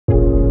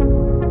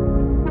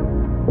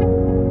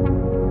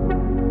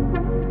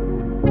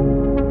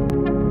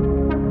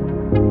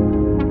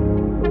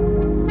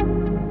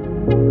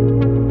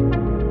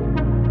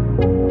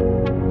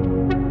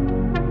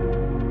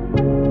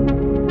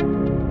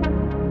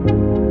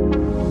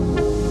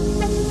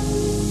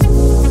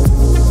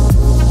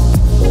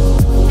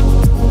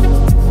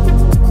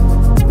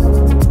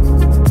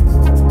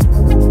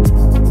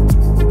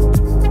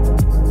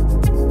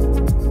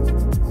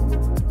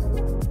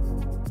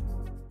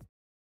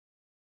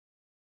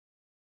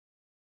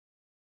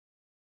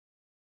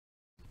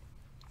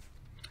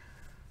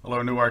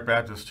Hello, Newark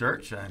Baptist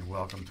Church, and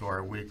welcome to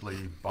our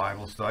weekly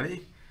Bible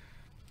study.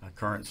 Our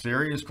current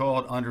series is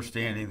called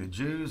Understanding the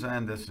Jews,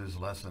 and this is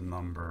lesson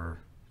number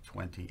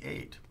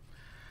 28.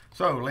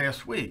 So,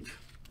 last week,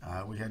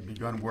 we had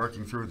begun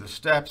working through the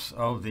steps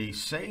of the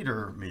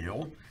Seder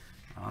meal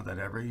that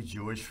every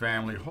Jewish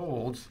family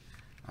holds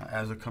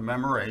as a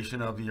commemoration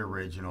of the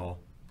original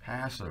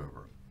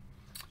Passover,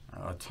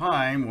 a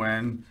time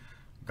when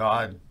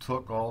God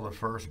took all the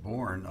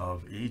firstborn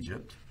of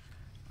Egypt,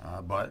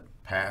 but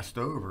passed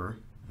over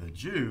the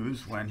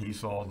Jews when he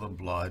saw the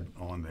blood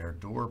on their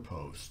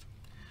doorpost.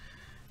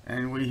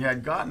 And we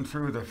had gotten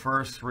through the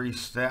first three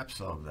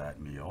steps of that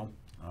meal,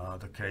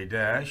 the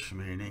Kadesh,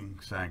 meaning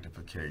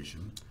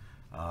sanctification,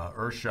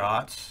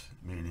 Urshatz,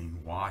 meaning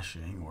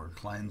washing or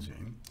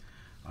cleansing,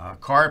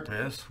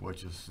 Karpis,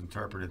 which is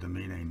interpreted to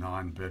mean a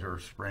non-bitter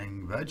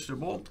spring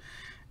vegetable,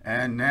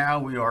 and now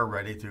we are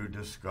ready to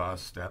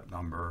discuss step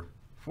number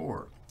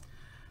 4,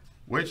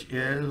 which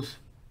is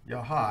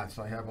Yahatz.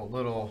 I have a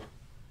little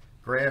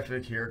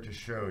graphic here to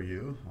show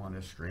you on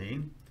the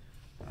screen.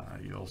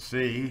 You'll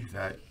see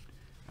that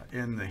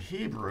in the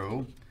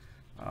Hebrew,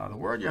 the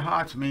word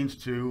Yahatz means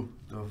to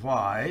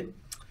divide,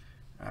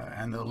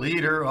 and the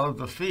leader of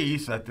the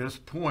feast at this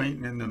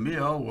point in the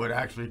meal would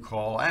actually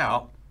call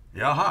out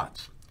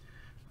Yahatz.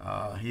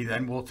 He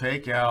then will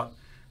take out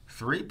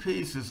 3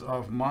 pieces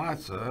of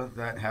matzah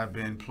that have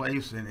been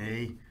placed in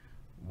a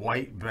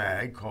white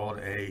bag called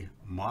a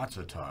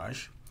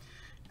matzah,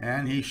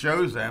 and he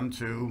shows them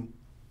to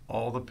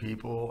all the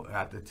people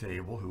at the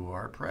table who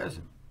are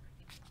present.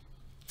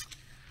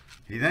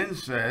 He then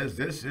says,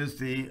 this is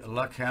the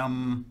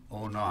lechem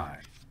onai,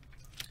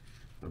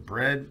 the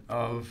bread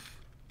of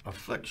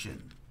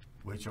affliction,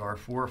 which our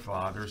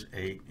forefathers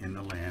ate in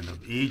the land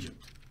of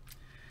Egypt.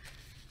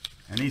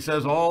 And he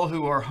says, all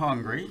who are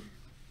hungry,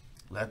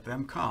 let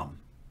them come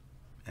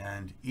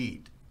and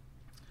eat.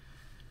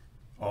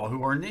 All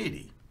who are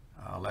needy,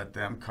 let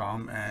them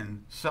come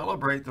and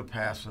celebrate the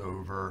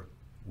Passover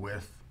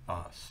with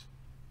us.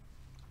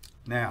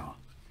 Now,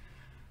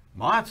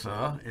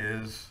 matzah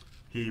is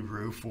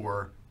Hebrew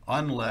for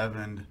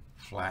unleavened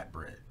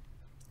flatbread.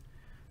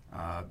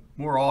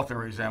 More often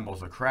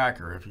resembles a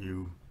cracker. If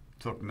you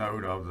took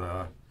note of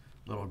the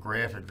little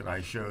graphic that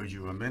I showed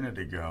you a minute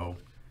ago,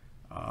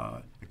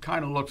 it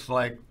kind of looks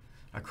like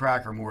a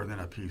cracker more than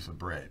a piece of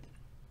bread.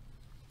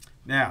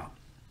 Now,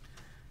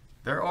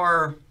 there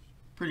are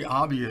pretty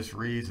obvious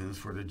reasons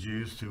for the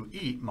Jews to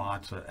eat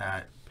matzah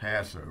at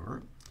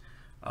Passover.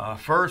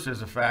 First is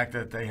the fact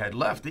that they had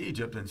left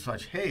Egypt in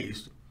such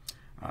haste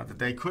that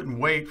they couldn't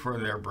wait for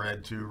their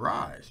bread to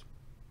rise.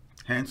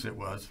 Hence, it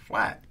was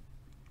flat.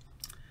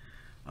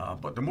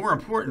 But the more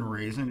important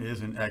reason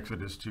is in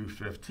Exodus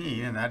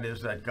 2:15, and that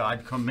is that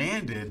God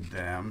commanded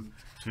them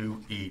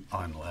to eat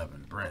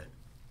unleavened bread.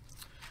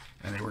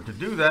 And they were to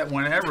do that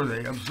whenever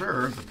they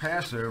observed the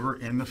Passover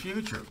in the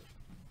future.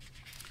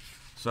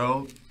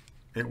 So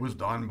it was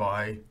done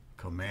by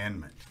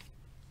commandment.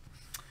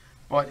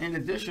 But in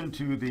addition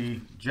to the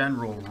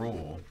general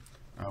rule,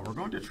 we're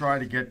going to try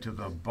to get to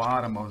the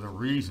bottom of the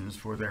reasons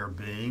for there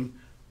being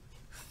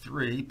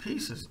 3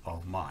 pieces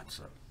of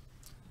matzah.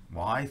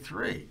 Why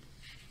 3?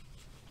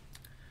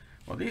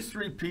 Well, these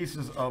 3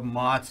 pieces of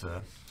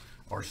matzah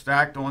are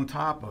stacked on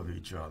top of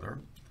each other,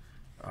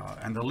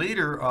 and the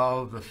leader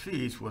of the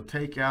feast will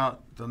take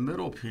out the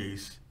middle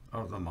piece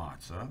of the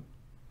matzah,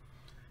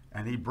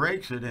 and he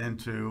breaks it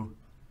into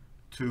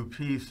 2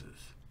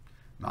 pieces.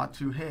 Not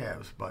 2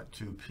 halves, but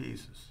 2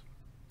 pieces.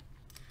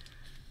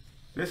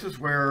 This is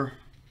where,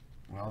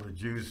 well, the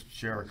Jews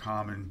share a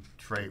common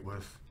trait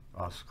with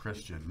us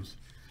Christians.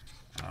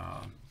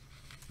 And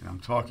I'm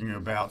talking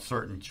about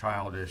certain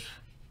childish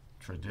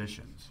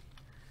traditions.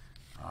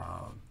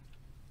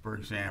 For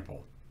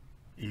example,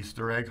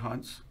 Easter egg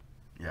hunts.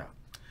 Yeah.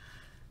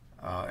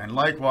 And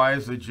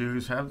likewise, the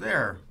Jews have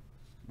their,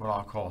 what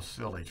I'll call,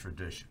 silly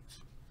traditions.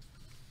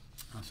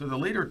 So the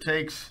leader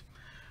takes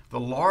the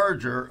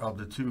larger of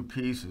the 2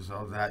 pieces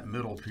of that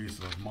middle piece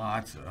of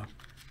matzah,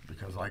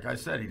 because like I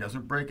said, he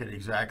doesn't break it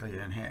exactly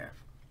in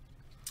half.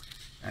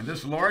 And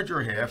this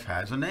larger half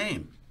has a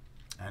name,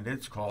 and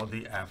it's called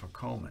the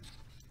afikomen,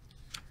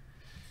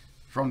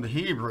 from the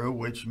Hebrew,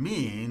 which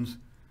means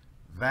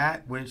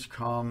that which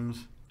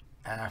comes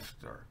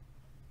after.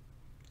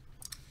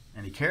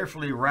 And he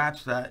carefully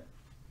wraps that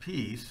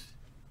piece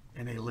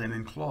in a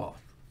linen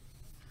cloth.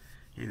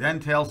 He then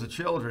tells the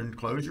children,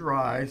 close your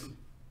eyes,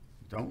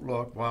 don't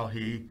look, while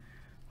he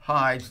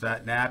hides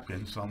that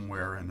napkin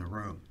somewhere in the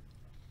room.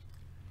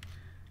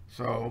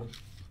 So,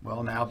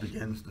 well, now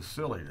begins the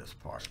silliness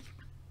part.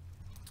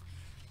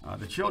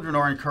 The children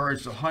are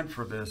encouraged to hunt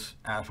for this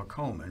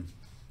afikomen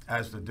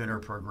as the dinner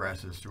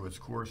progresses through its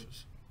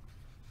courses.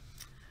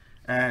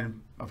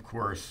 And, of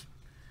course,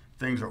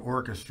 things are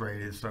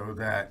orchestrated so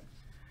that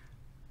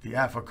the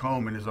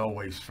afikomen is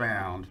always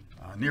found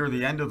near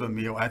the end of the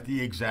meal at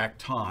the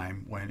exact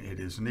time when it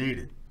is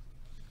needed.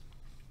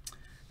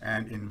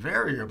 And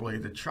invariably,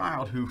 the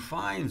child who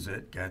finds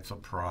it gets a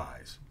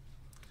prize.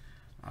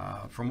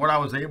 From what I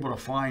was able to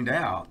find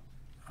out,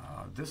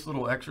 This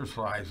little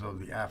exercise of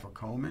the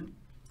afikomen,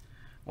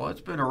 well,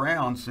 it's been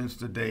around since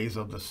the days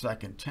of the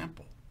Second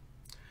Temple.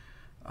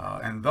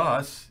 And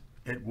thus,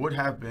 it would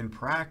have been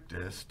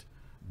practiced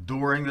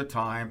during the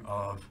time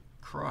of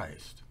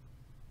Christ.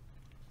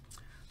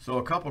 So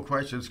a couple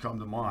questions come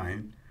to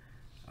mind.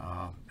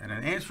 And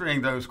in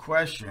answering those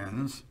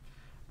questions,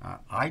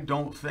 I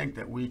don't think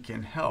that we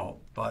can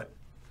help but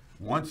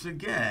once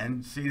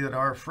again see that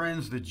our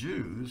friends, the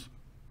Jews,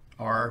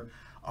 are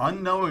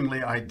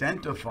unknowingly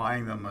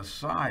identifying the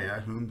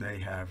Messiah whom they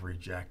have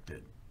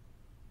rejected,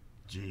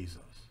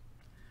 Jesus.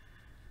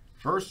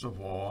 First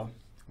of all,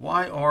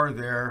 why are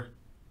there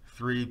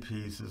 3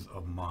 pieces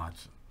of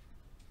matzah?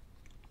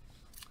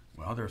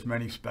 Well, there's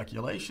many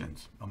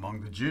speculations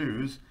among the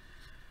Jews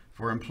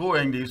for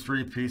employing these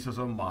 3 pieces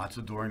of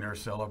matzah during their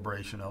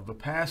celebration of the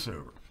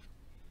Passover.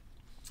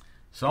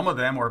 Some of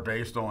them are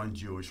based on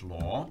Jewish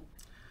law,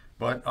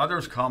 but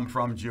others come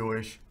from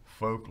Jewish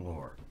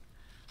folklore.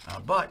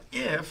 But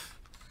if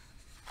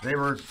they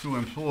were to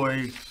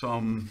employ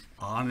some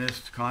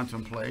honest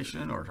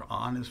contemplation or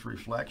honest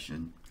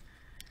reflection,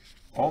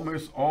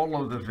 almost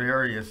all of the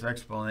various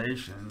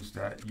explanations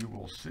that you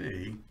will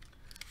see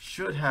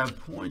should have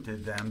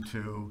pointed them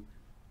to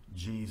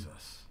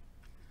Jesus.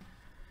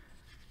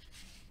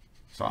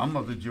 Some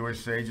of the Jewish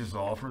sages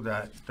offer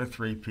that the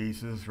 3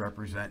 pieces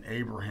represent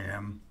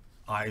Abraham,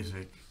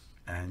 Isaac,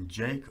 and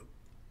Jacob.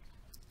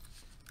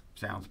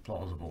 Sounds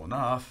plausible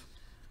enough,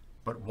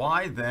 but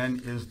why then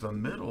is the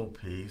middle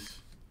piece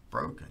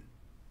broken?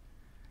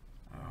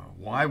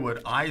 Why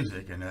would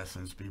Isaac, in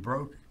essence, be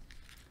broken?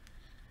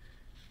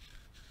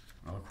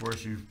 Well, of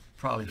course, you've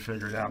probably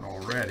figured out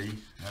already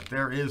that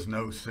there is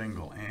no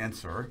single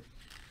answer.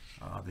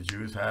 The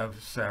Jews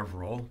have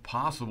several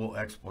possible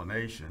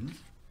explanations.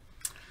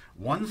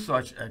 One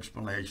such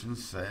explanation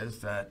says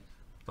that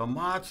the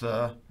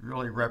matzah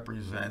really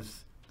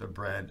represents the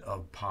bread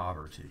of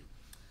poverty,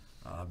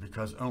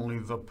 because only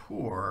the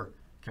poor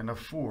can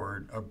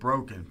afford a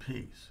broken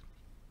piece.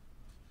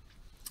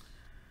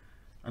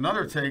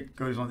 Another take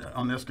goes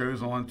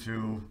on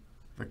to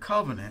the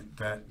covenant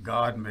that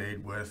God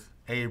made with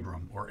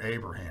Abram or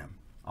Abraham.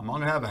 I'm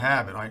going to have a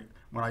habit.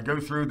 When I go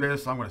through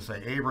this, I'm going to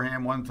say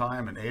Abraham one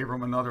time and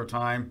Abram another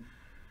time.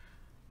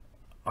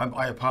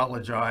 I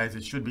apologize.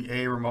 It should be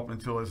Abram up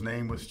until his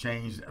name was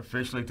changed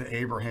officially to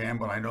Abraham,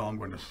 but I know I'm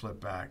going to slip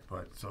back,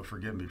 so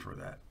forgive me for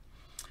that.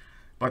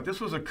 But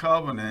this was a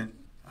covenant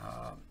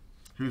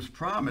whose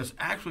promise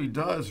actually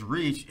does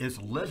reach its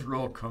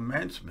literal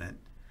commencement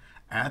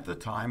at the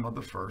time of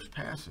the first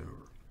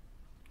Passover.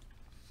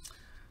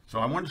 So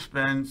I want to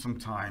spend some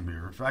time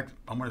here. In fact,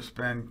 I'm going to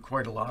spend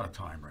quite a lot of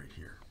time right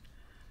here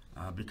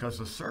because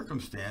the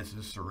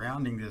circumstances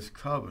surrounding this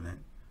covenant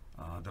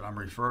that I'm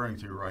referring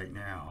to right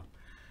now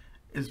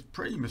is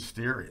pretty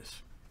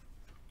mysterious.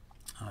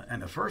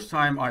 And the first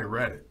time I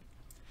read it,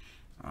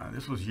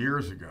 this was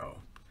years ago,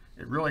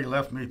 it really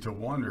left me to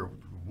wonder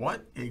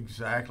what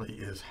exactly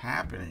is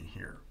happening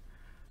here,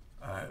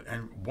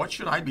 and what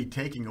should I be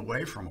taking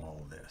away from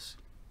all of this?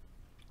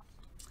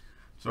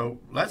 So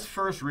let's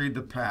first read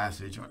the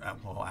passage.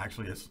 Well,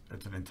 actually,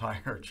 it's an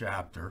entire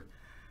chapter,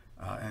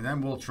 and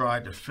then we'll try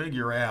to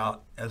figure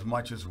out as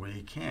much as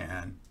we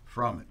can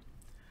from it.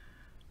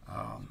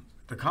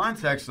 The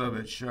context of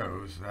it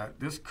shows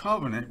that this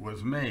covenant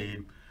was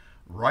made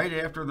right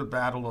after the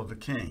Battle of the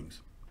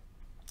Kings,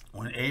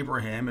 when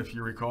Abraham, if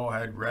you recall,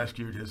 had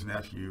rescued his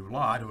nephew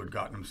Lot, who had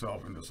gotten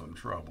himself into some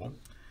trouble,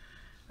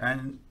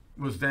 and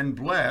was then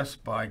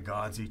blessed by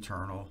God's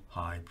eternal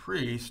high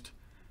priest,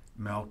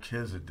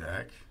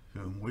 Melchizedek,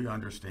 whom we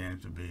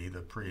understand to be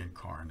the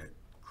pre-incarnate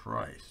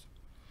Christ.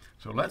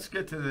 So let's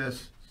get to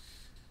this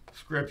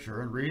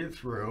scripture and read it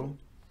through,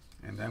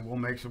 and then we'll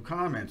make some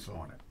comments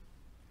on it.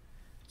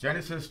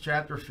 Genesis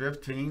chapter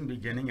 15,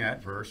 beginning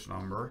at verse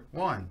number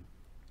 1.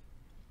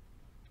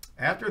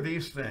 After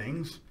these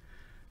things,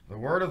 the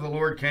word of the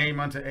Lord came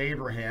unto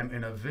Abraham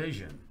in a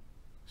vision,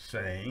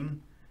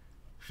 saying,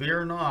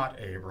 Fear not,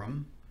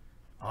 Abram,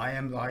 I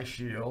am thy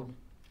shield,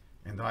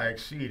 and thy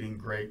exceeding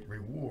great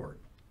reward.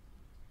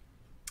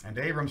 And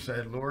Abram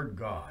said, Lord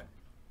God,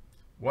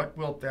 what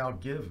wilt thou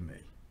give me,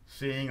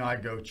 seeing I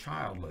go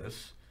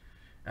childless,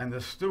 and the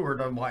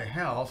steward of my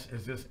house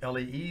is this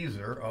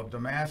Eliezer of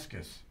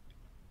Damascus?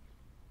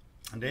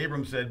 And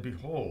Abram said,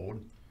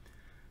 Behold,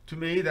 to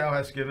me thou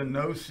hast given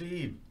no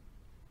seed,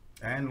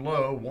 and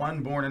lo,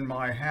 one born in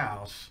my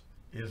house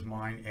is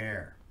mine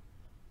heir.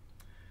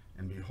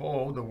 And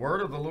behold, the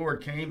word of the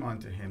Lord came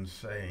unto him,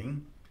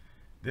 saying,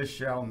 This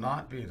shall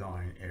not be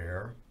thine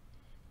heir,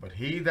 but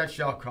he that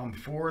shall come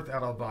forth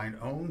out of thine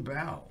own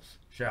bowels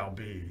shall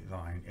be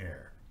thine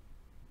heir.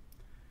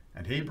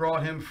 And he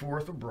brought him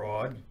forth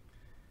abroad,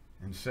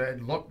 and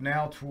said, Look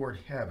now toward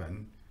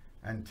heaven,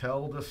 and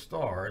tell the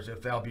stars,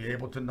 if thou be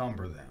able to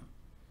number them.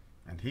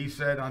 And he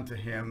said unto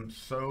him,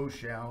 So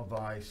shall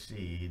thy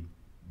seed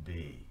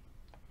be.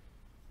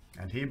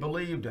 And he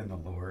believed in the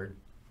Lord,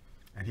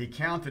 and he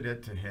counted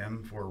it to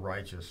him for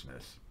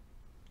righteousness.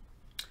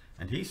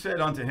 And he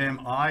said unto him,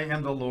 I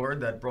am the Lord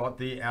that brought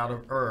thee out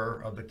of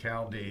Ur of the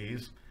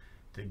Chaldees,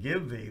 to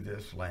give thee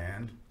this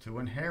land to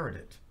inherit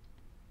it.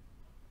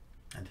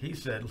 And he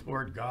said,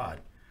 Lord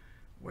God,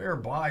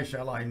 whereby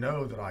shall I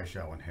know that I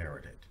shall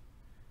inherit it?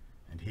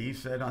 And he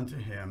said unto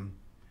him,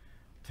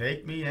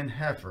 take me an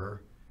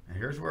heifer, and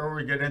here's where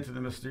we get into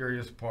the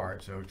mysterious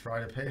part, so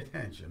try to pay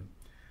attention.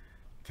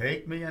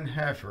 Take me an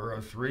heifer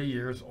of 3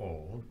 years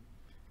old,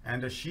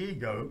 and a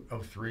she-goat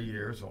of 3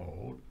 years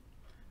old,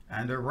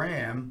 and a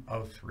ram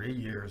of 3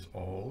 years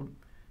old,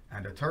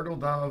 and a turtle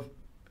dove,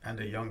 and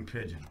a young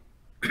pigeon.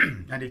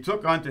 And he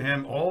took unto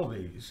him all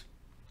these,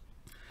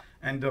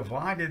 and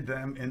divided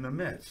them in the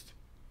midst,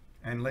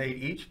 and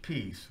laid each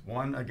piece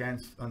one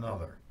against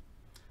another.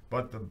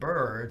 But the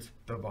birds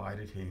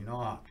divided he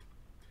not.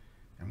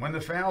 And when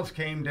the fowls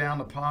came down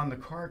upon the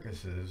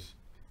carcasses,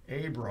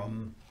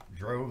 Abram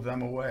drove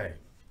them away.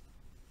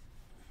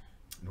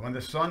 And when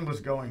the sun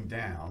was going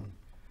down,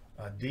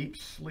 a deep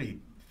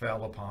sleep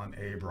fell upon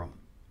Abram.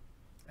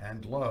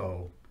 And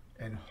lo,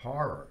 an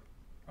horror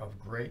of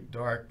great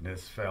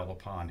darkness fell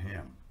upon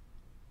him.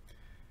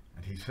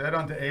 And he said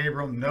unto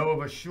Abram, know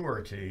of a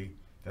surety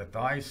that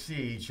thy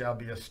seed shall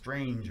be a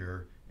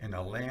stranger in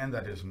a land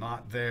that is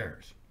not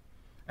theirs,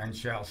 and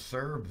shall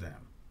serve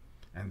them,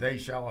 and they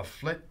shall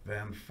afflict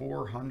them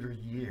 400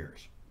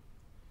 years.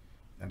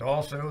 And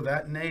also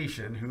that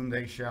nation whom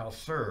they shall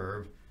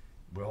serve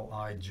will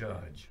I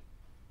judge,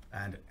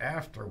 and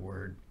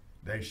afterward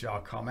they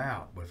shall come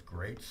out with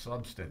great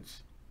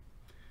substance.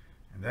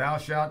 And thou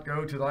shalt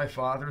go to thy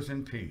fathers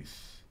in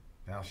peace.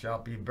 Thou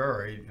shalt be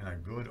buried in a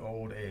good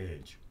old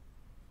age.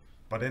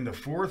 But in the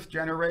 4th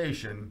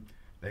generation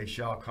they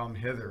shall come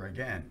hither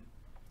again,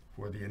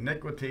 for the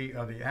iniquity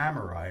of the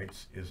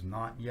Amorites is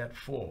not yet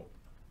full.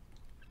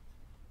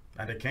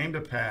 And it came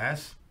to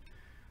pass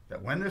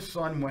that when the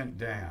sun went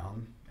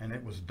down and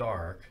it was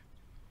dark,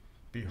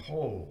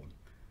 behold,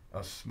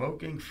 a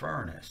smoking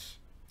furnace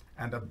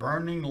and a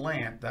burning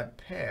lamp that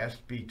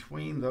passed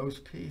between those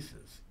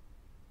pieces.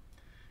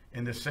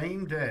 In the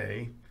same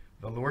day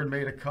the Lord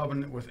made a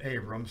covenant with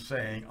Abram,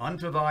 saying,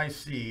 unto thy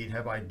seed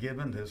have I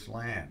given this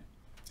land,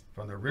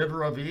 from the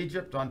river of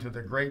Egypt unto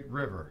the great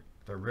river,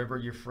 the river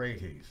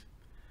Euphrates,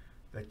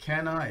 the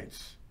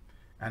Kenites,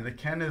 and the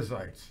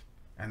Kenizzites,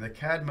 and the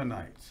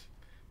Cadmonites,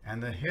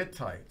 and the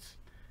Hittites,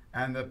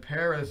 and the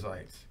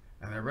Perizzites,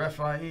 and the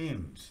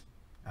Rephaims,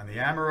 and the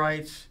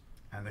Amorites,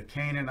 and the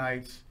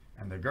Canaanites,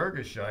 and the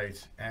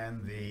Girgashites,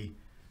 and the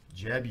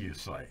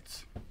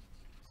Jebusites.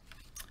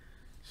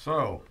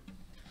 So,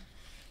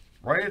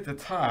 right at the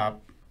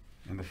top,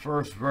 in the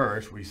first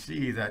verse, we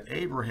see that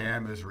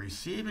Abraham is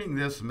receiving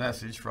this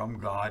message from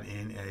God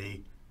in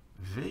a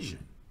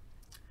vision.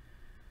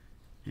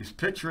 He's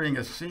picturing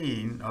a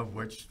scene of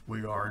which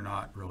we are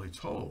not really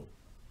told.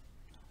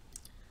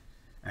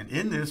 And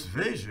in this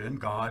vision,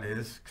 God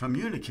is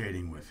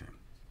communicating with him.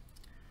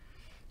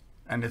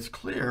 And it's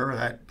clear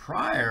that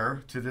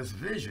prior to this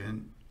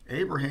vision,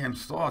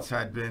 Abraham's thoughts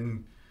had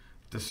been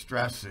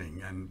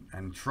distressing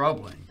and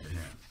troubling to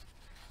him.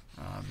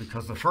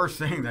 Because the first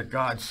thing that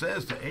God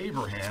says to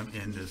Abraham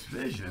in this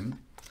vision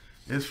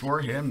is for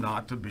him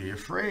not to be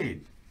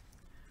afraid.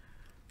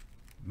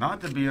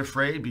 Not to be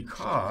afraid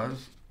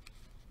because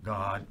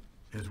God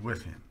is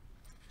with him.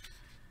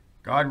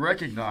 God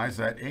recognized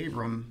that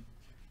Abram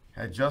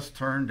had just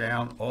turned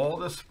down all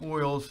the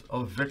spoils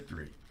of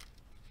victory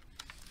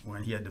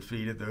when he had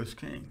defeated those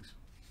kings.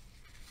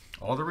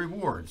 All the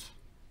rewards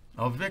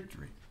of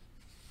victory.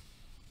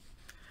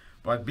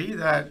 But be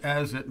that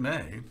as it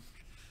may,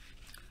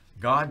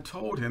 God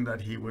told him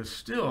that he was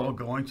still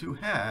going to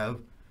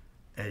have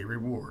a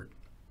reward,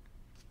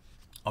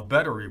 a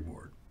better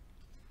reward,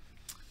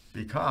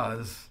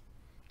 because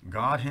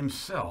God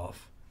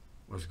himself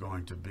was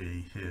going to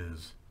be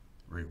his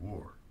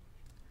reward.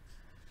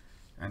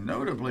 And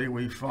notably,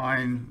 we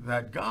find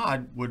that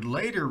God would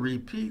later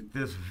repeat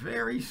this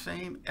very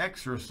same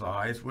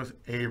exercise with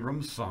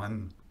Abram's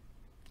son,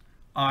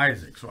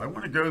 Isaac. So I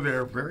want to go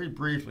there very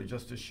briefly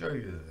just to show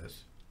you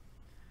this.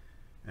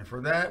 And for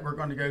that, we're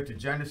going to go to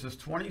Genesis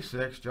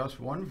 26, just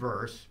one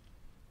verse,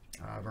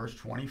 verse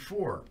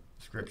 24.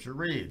 Scripture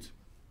reads,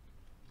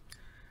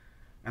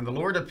 and the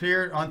Lord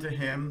appeared unto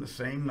him the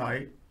same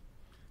night,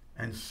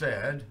 and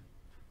said,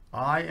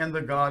 I am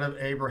the God of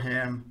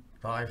Abraham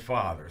thy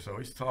father. So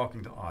he's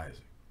talking to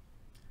Isaac.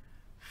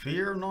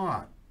 Fear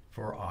not,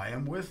 for I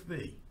am with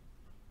thee,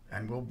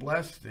 and will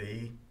bless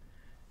thee,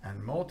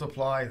 and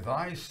multiply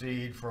thy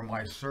seed for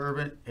my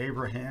servant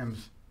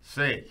Abraham's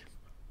sake.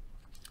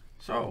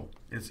 So,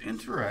 it's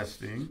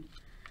interesting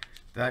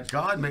that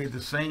God made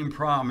the same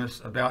promise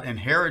about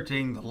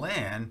inheriting the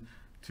land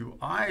to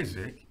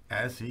Isaac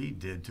as he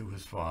did to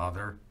his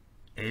father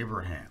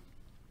Abraham.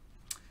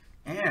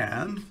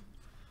 And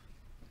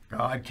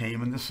God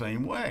came in the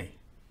same way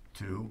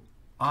to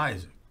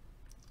Isaac.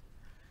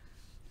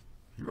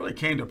 He really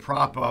came to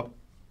prop up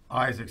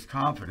Isaac's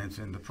confidence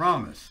in the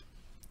promise.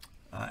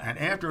 And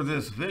after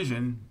this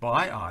vision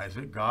by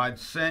Isaac, God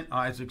sent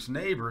Isaac's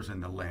neighbors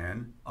in the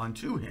land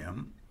unto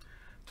him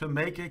to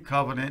make a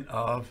covenant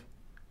of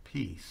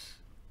peace.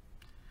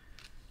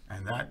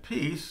 And that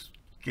peace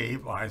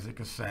gave Isaac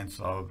a sense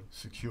of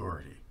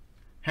security.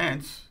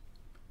 Hence,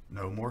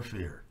 no more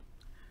fear.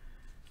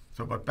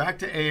 So, but back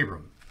to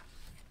Abram.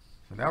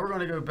 So now we're going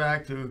to go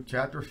back to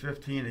chapter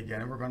 15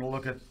 again, and we're going to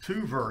look at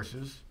 2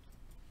 verses.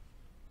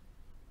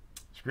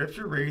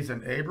 Scripture reads,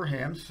 "And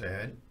Abraham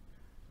said,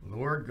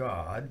 Lord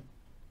God,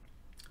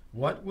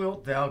 what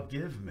wilt thou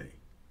give me,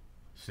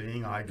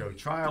 seeing I go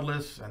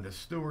childless, and the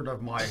steward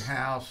of my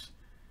house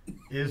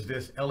is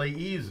this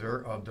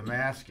Eliezer of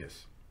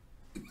Damascus?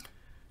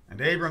 And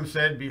Abram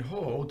said,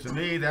 Behold, to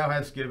me thou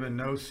hast given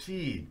no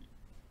seed,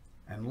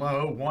 and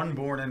lo, one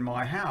born in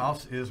my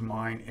house is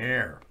mine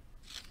heir."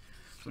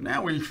 So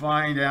now we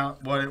find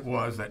out what it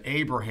was that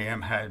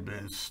Abraham had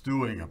been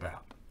stewing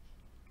about.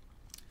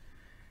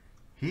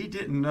 He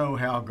didn't know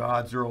how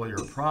God's earlier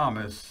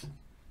promise,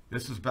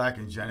 this is back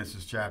in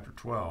Genesis chapter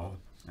 12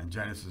 and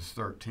Genesis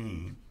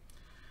 13,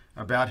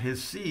 about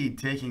his seed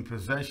taking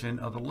possession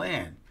of the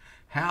land.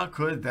 How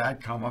could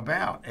that come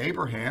about?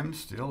 Abraham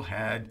still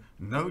had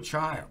no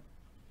child.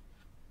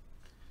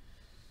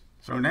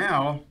 So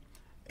now,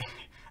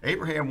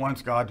 Abraham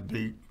wants God to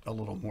be a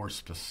little more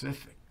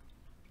specific.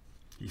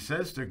 He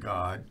says to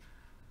God,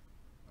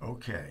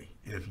 okay,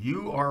 if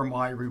you are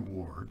my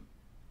reward,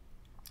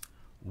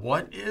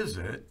 what is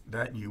it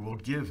that you will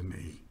give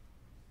me?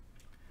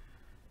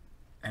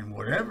 And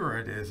whatever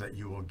it is that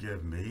you will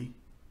give me,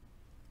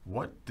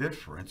 what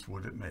difference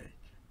would it make?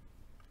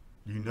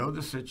 You know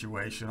the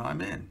situation I'm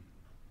in.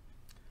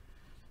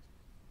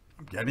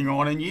 I'm getting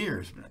on in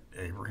years.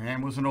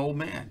 Abraham was an old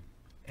man.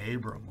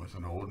 Abram was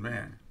an old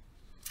man.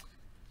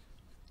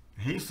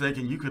 He's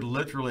thinking you could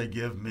literally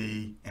give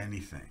me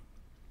anything.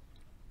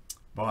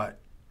 But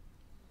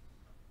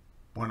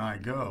when I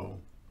go,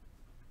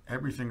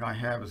 everything I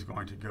have is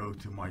going to go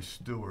to my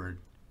steward,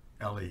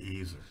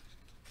 Eliezer.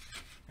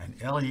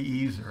 And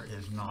Eliezer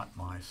is not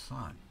my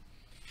son.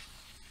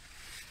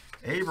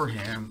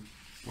 Abraham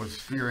was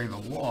fearing the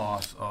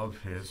loss of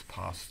his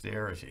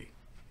posterity.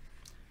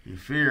 He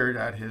feared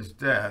at his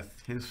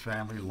death, his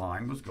family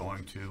line was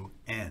going to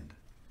end.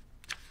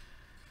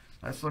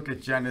 Let's look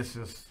at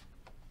Genesis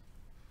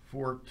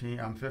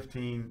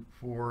 15,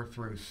 4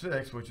 through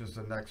 6, which is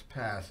the next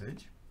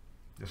passage.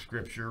 The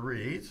scripture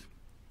reads,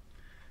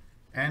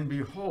 "And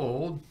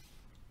behold,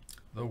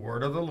 the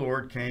word of the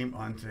Lord came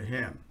unto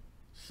him,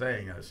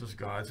 saying," this is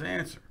God's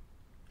answer,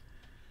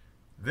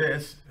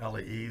 "This,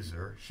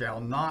 Eliezer, shall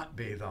not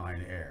be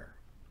thine heir,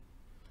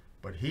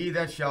 but he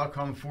that shall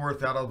come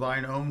forth out of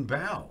thine own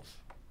bowels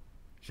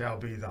shall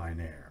be thine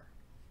heir.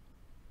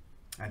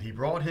 And he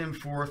brought him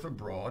forth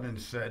abroad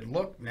and said,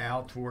 Look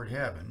now toward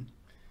heaven,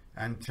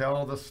 and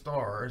tell the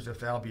stars if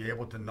thou be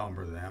able to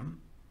number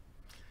them.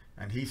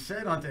 And he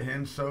said unto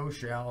him, So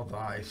shall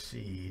thy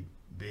seed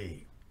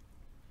be.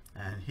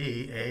 And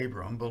he,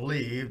 Abram,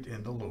 believed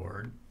in the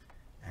Lord,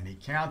 and he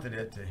counted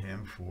it to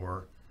him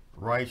for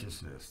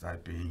righteousness,"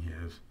 that being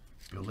his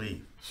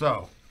belief.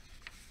 So,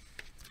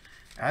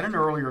 at an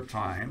earlier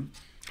time,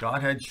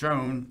 God had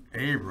shown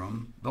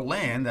Abram the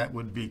land that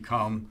would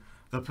become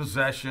the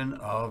possession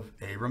of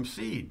Abram's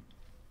seed.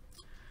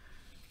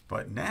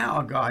 But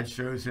now God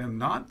shows him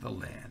not the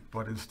land,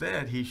 but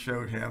instead he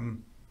showed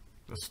him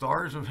the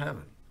stars of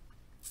heaven,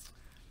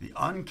 the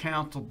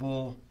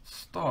uncountable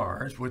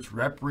stars, which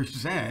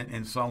represent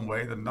in some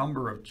way the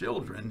number of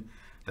children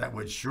that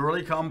would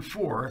surely come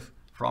forth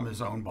from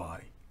his own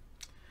body.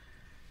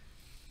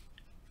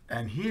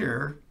 And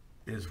here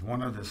is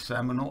one of the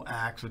seminal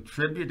acts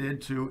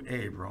attributed to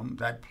Abram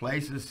that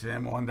places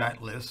him on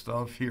that list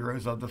of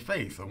heroes of the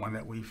faith, the one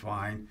that we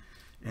find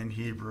in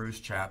Hebrews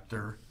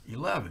chapter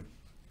 11.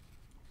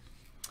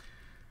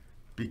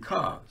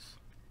 Because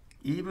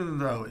even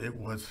though it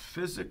was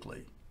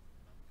physically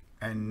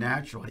and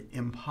naturally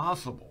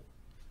impossible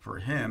for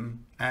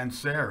him and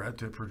Sarah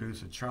to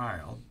produce a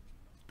child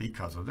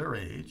because of their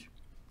age,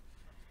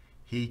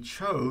 he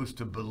chose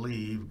to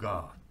believe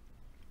God.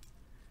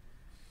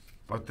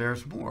 But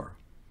there's more.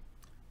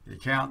 The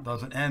account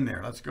doesn't end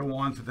there. Let's go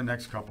on to the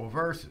next couple of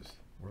verses.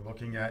 We're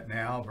looking at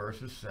now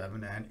verses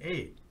 7 and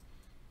 8.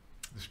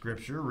 The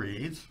scripture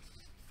reads,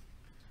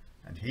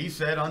 "And he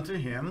said unto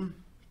him,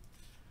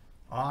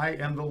 I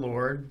am the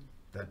Lord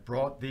that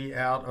brought thee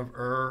out of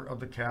Ur of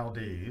the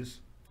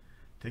Chaldees,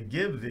 to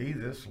give thee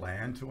this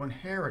land to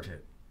inherit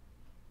it.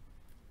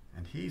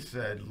 And he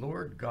said,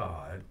 Lord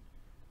God,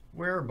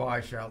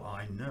 whereby shall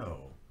I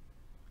know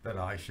that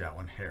I shall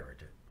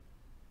inherit it?"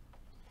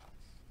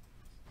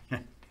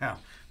 Now,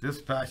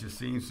 this passage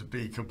seems to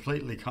be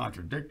completely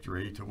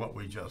contradictory to what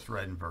we just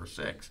read in verse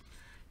 6.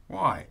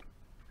 Why?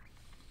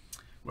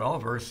 Well,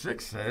 verse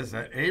 6 says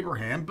that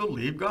Abraham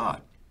believed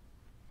God.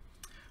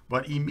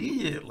 But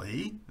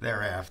immediately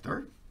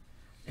thereafter,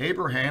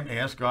 Abraham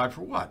asked God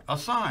for what? A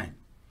sign.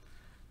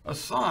 A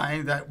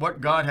sign that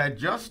what God had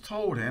just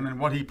told him and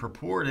what he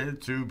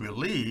purported to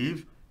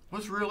believe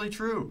was really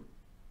true.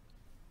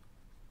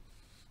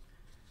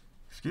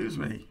 Excuse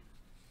me.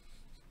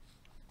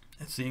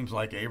 It seems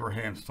like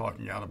Abraham's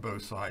talking out of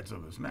both sides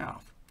of his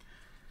mouth.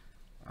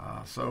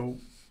 So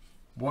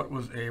what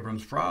was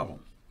Abram's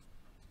problem?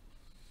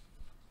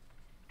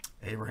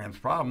 Abraham's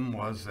problem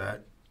was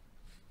that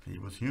he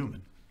was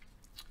human.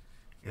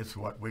 It's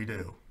what we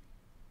do.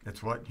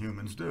 It's what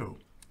humans do.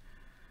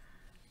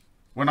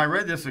 When I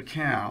read this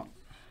account,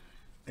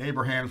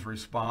 Abraham's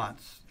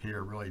response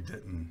here really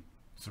didn't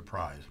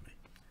surprise me.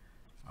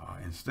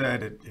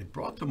 Instead, it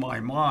brought to my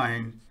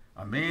mind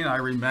a man I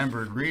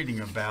remembered reading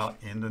about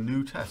in the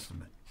New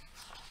Testament.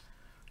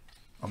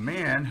 A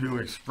man who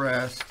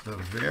expressed the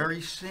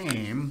very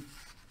same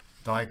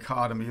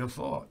dichotomy of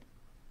thought.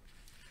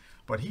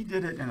 But he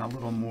did it in a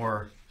little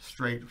more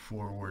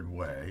straightforward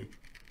way.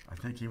 I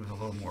think he was a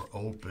little more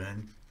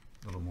open,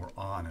 a little more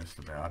honest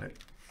about it.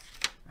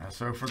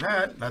 So for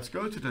that, let's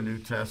go to the New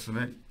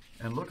Testament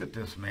and look at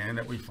this man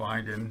that we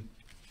find in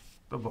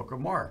the book of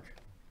Mark.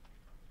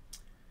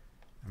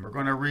 And we're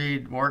going to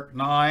read Mark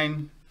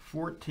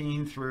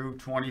 9:14 through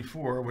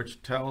 24,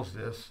 which tells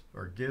this,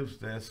 or gives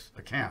this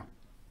account.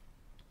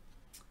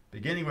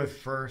 Beginning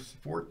with verse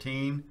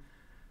 14,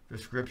 the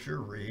scripture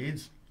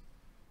reads,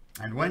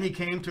 "And when he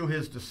came to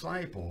his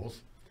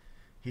disciples,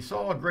 he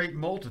saw a great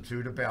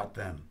multitude about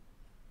them,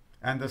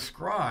 and the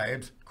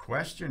scribes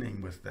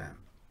questioning with them.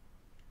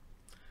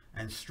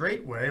 And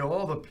straightway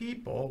all the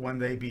people, when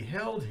they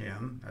beheld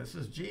him," this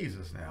is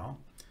Jesus now,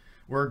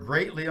 "were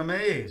greatly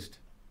amazed,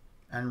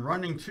 and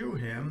running to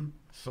him,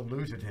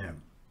 saluted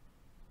him.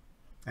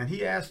 And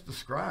he asked the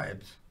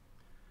scribes,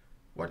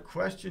 What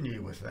question ye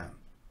with them?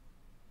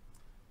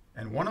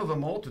 And one of the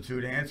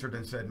multitude answered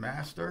and said,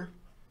 Master,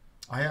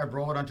 I have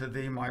brought unto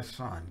thee my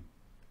son,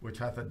 which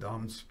hath a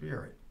dumb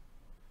spirit.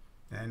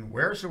 And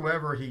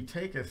wheresoever he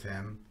taketh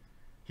him,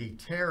 he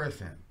teareth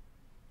him,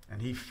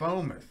 and he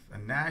foameth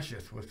and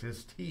gnasheth with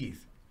his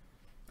teeth,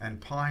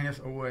 and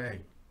pineth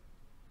away.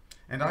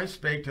 And I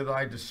spake to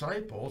thy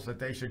disciples that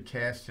they should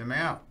cast him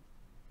out,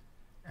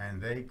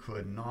 and they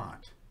could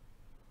not.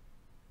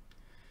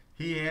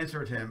 He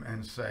answered him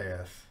and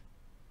saith,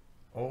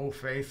 O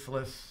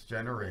faithless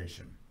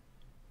generation,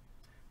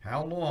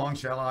 how long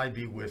shall I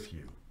be with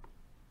you?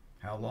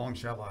 How long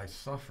shall I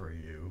suffer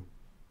you?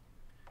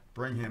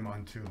 Bring him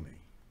unto me.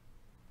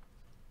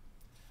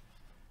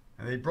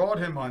 And they brought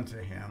him unto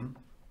him,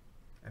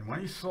 and when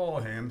he saw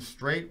him,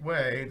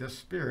 straightway the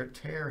spirit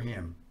tare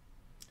him,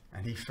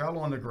 and he fell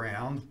on the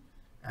ground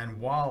and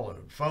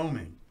wallowed,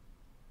 foaming.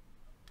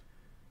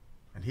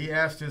 And he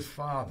asked his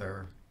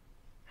father,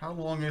 How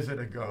long is it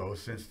ago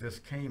since this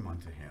came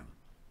unto him?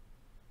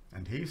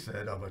 And he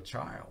said, Of a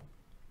child.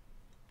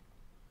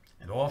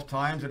 And oft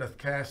times it hath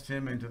cast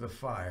him into the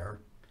fire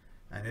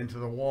and into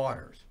the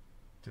waters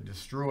to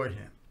destroy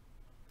him.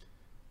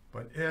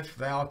 But if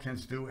thou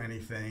canst do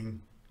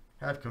anything,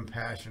 have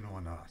compassion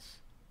on us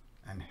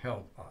and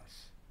help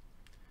us.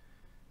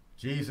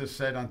 Jesus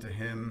said unto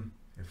him,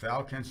 If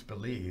thou canst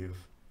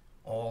believe,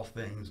 all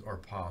things are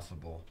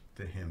possible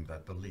to him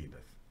that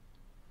believeth.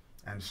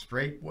 And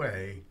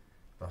straightway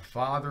the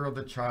father of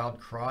the child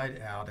cried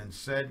out and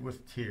said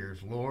with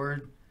tears,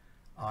 Lord,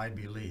 I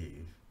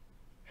believe.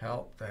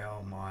 Help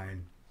thou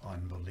mine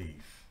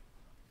unbelief.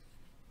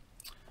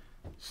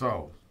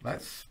 So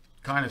let's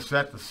kind of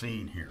set the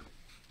scene here.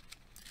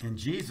 In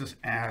Jesus'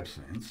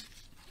 absence,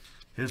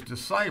 his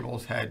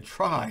disciples had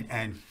tried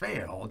and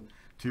failed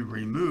to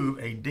remove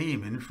a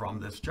demon from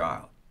this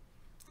child.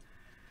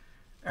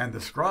 And the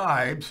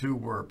scribes who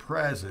were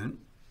present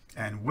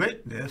and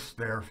witnessed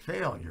their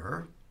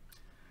failure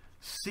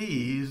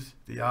seized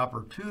the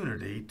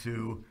opportunity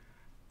to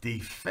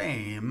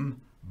defame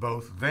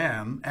both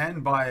them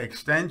and by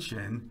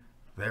extension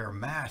their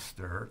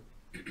master,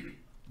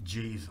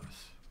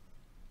 Jesus.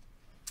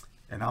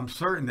 And I'm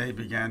certain they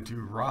began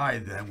to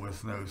ride them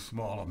with no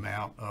small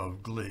amount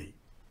of glee.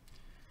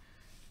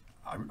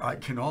 I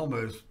can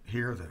almost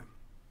hear them.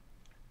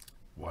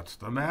 What's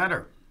the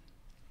matter?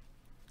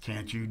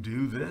 Can't you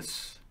do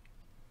this?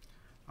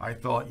 I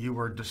thought you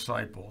were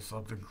disciples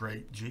of the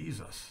great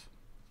Jesus.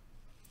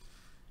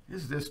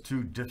 Is this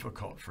too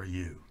difficult for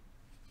you?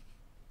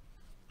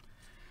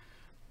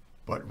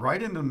 But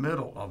right in the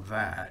middle of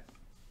that,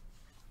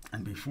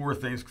 and before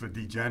things could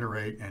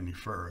degenerate any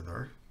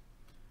further,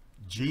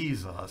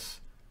 Jesus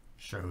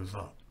shows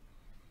up.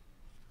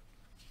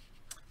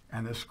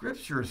 And the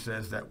scripture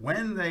says that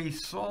when they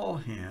saw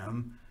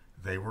him,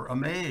 they were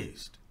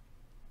amazed.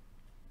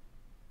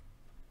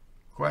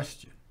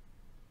 Question.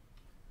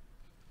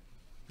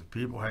 The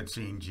people had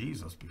seen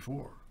Jesus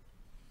before.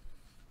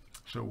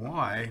 So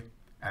why,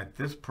 at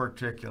this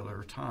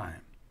particular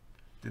time,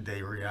 did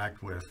they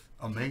react with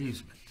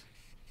amazement?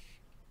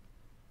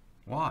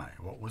 Why?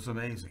 What was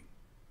amazing?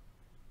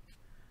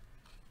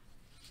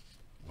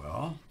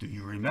 Well, do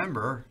you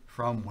remember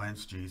from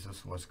whence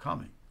Jesus was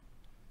coming?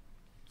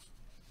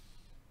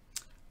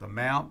 The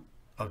Mount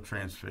of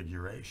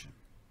Transfiguration.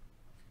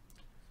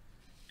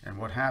 And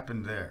what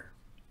happened there?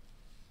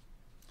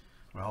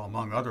 Well,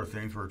 among other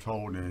things, we're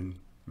told in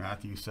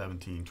Matthew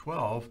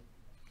 17:12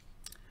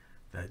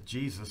 that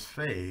Jesus'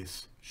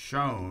 face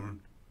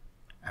shone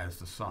as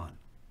the sun.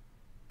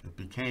 It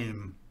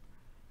became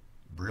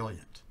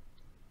brilliant.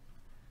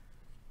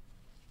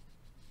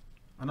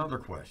 Another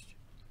question.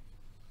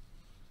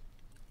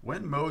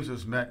 When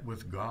Moses met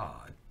with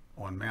God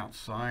on Mount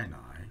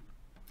Sinai,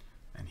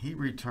 and he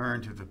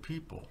returned to the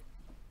people,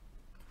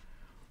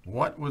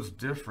 what was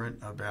different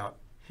about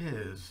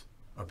his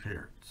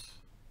appearance?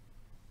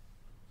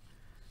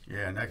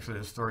 Yeah, in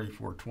Exodus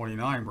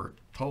 34:29, we're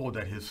told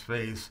that his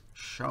face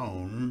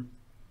shone,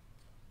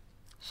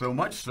 so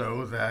much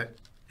so that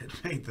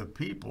it made the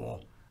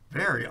people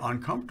very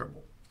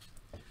uncomfortable.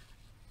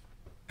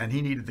 And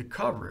he needed to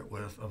cover it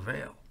with a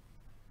veil.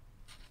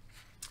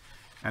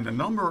 And a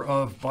number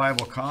of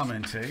Bible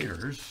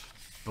commentators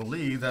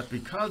believe that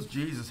because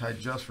Jesus had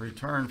just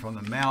returned from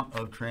the Mount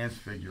of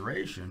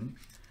Transfiguration,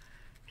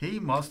 he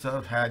must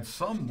have had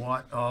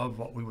somewhat of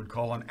what we would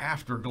call an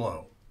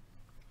afterglow.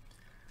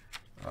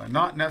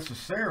 Not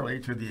necessarily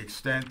to the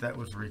extent that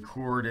was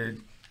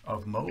recorded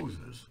of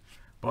Moses,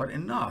 but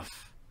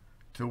enough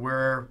to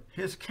where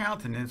his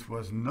countenance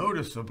was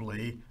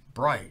noticeably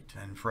bright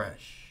and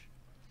fresh.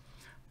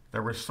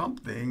 There was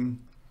something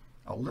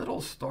a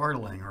little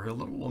startling or a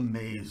little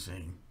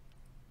amazing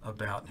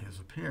about his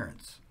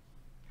appearance.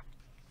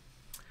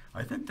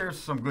 I think there's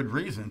some good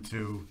reason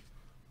to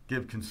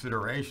give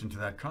consideration to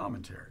that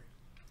commentary.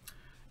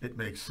 It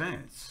makes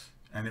sense,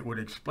 and it would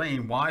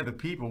explain why the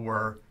people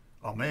were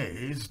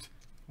amazed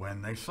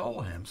when they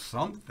saw him.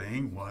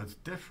 Something was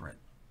different.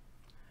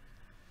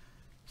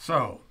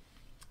 So,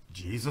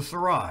 Jesus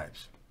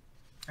arrives,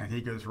 and he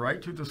goes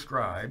right to the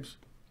scribes,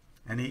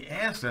 and he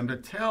asks them to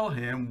tell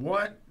him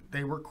what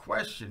they were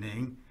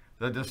questioning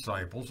the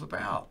disciples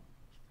about.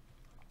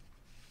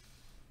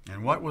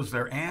 And what was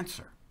their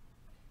answer?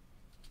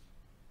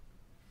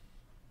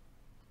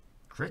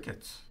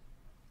 Crickets.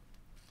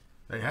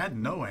 They had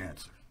no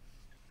answer.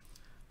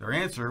 Their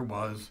answer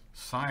was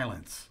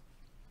silence.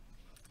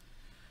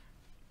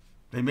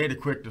 They made a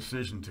quick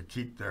decision to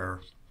keep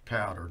their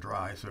powder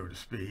dry, so to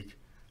speak,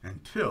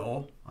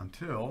 until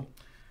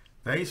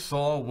they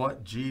saw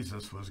what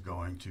Jesus was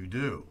going to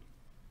do.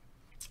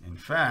 In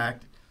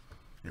fact,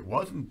 it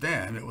wasn't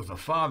them, it was the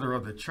father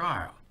of the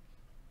child,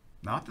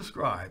 not the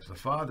scribes, the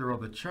father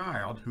of the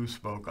child who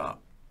spoke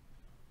up.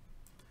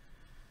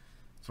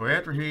 So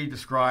after he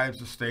describes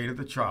the state of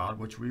the child,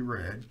 which we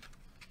read,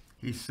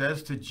 he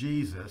says to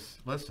Jesus,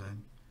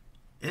 listen,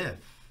 if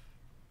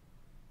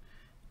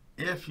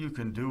you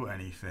can do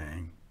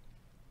anything,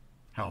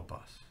 help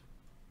us.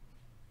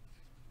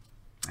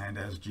 And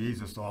as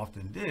Jesus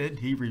often did,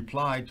 he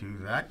replied to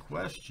that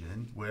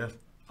question with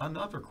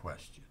another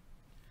question.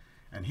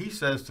 And he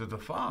says to the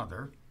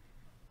Father,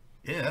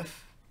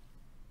 if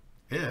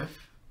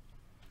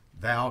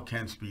thou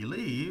canst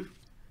believe,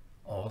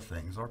 all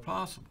things are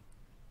possible.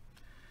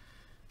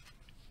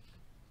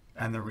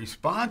 And the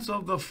response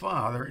of the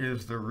Father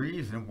is the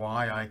reason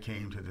why I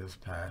came to this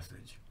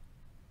passage.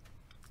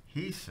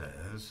 He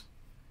says,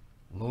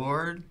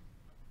 Lord,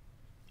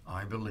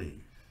 I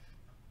believe.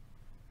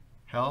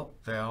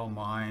 Help thou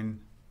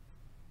mine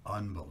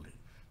unbelief.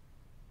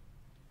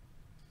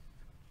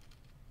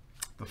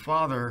 The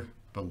Father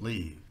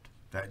believed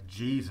that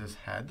Jesus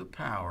had the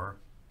power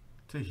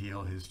to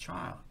heal his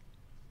child.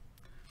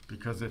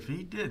 Because if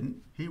he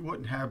didn't, he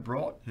wouldn't have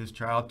brought his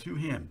child to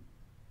him.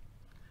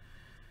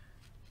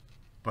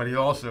 But he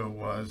also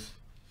was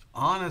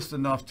honest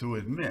enough to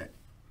admit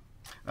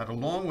that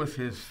along with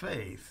his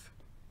faith,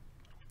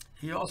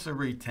 he also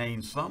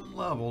retained some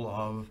level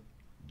of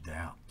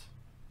doubt.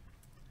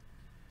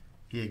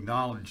 He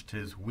acknowledged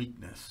his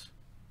weakness.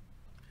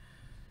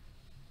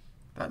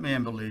 That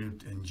man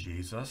believed in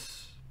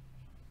Jesus,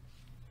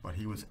 but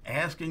he was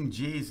asking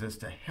Jesus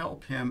to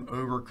help him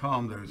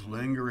overcome those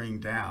lingering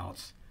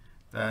doubts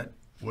that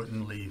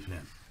wouldn't leave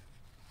him.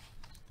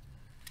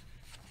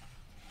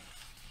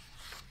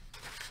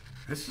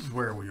 This is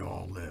where we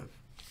all live,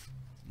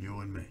 you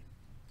and me.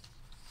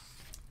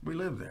 We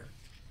live there.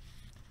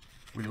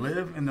 We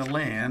live in the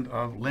land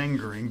of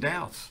lingering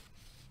doubts.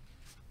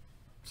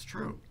 It's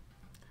true.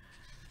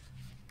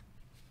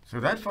 So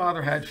that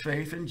father had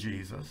faith in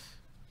Jesus,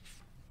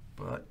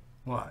 but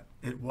what?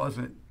 It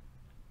wasn't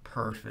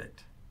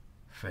perfect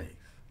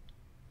faith.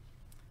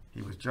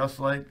 He was just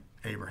like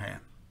Abraham.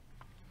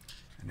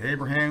 And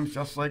Abraham's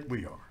just like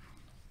we are.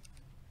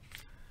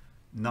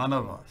 None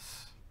of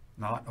us,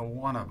 not a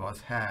one of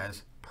us,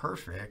 has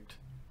perfect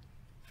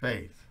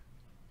faith.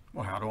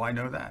 Well, how do I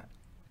know that?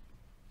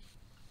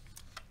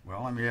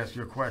 Well, let me ask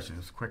you a question.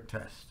 It's a quick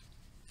test.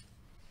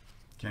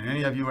 Can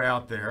any of you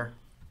out there,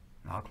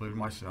 and I'll include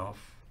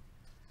myself,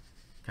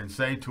 can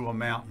say to a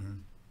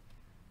mountain,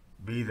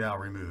 be thou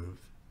removed,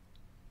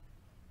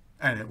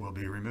 and it will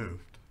be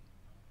removed?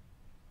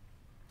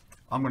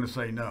 I'm going to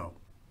say no.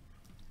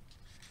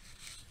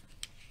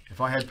 If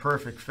I had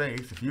perfect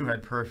faith, if you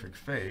had perfect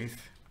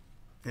faith,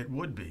 it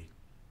would be.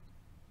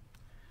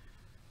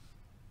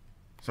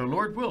 So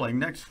Lord willing,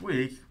 next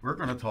week, we're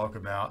going to talk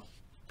about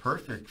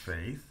perfect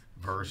faith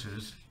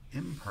versus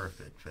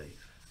imperfect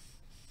faith.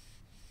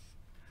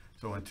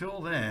 So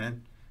until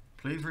then,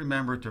 please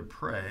remember to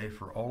pray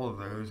for all of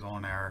those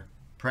on our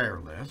prayer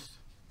list.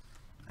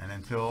 And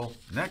until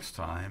next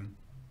time,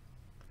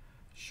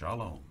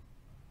 shalom.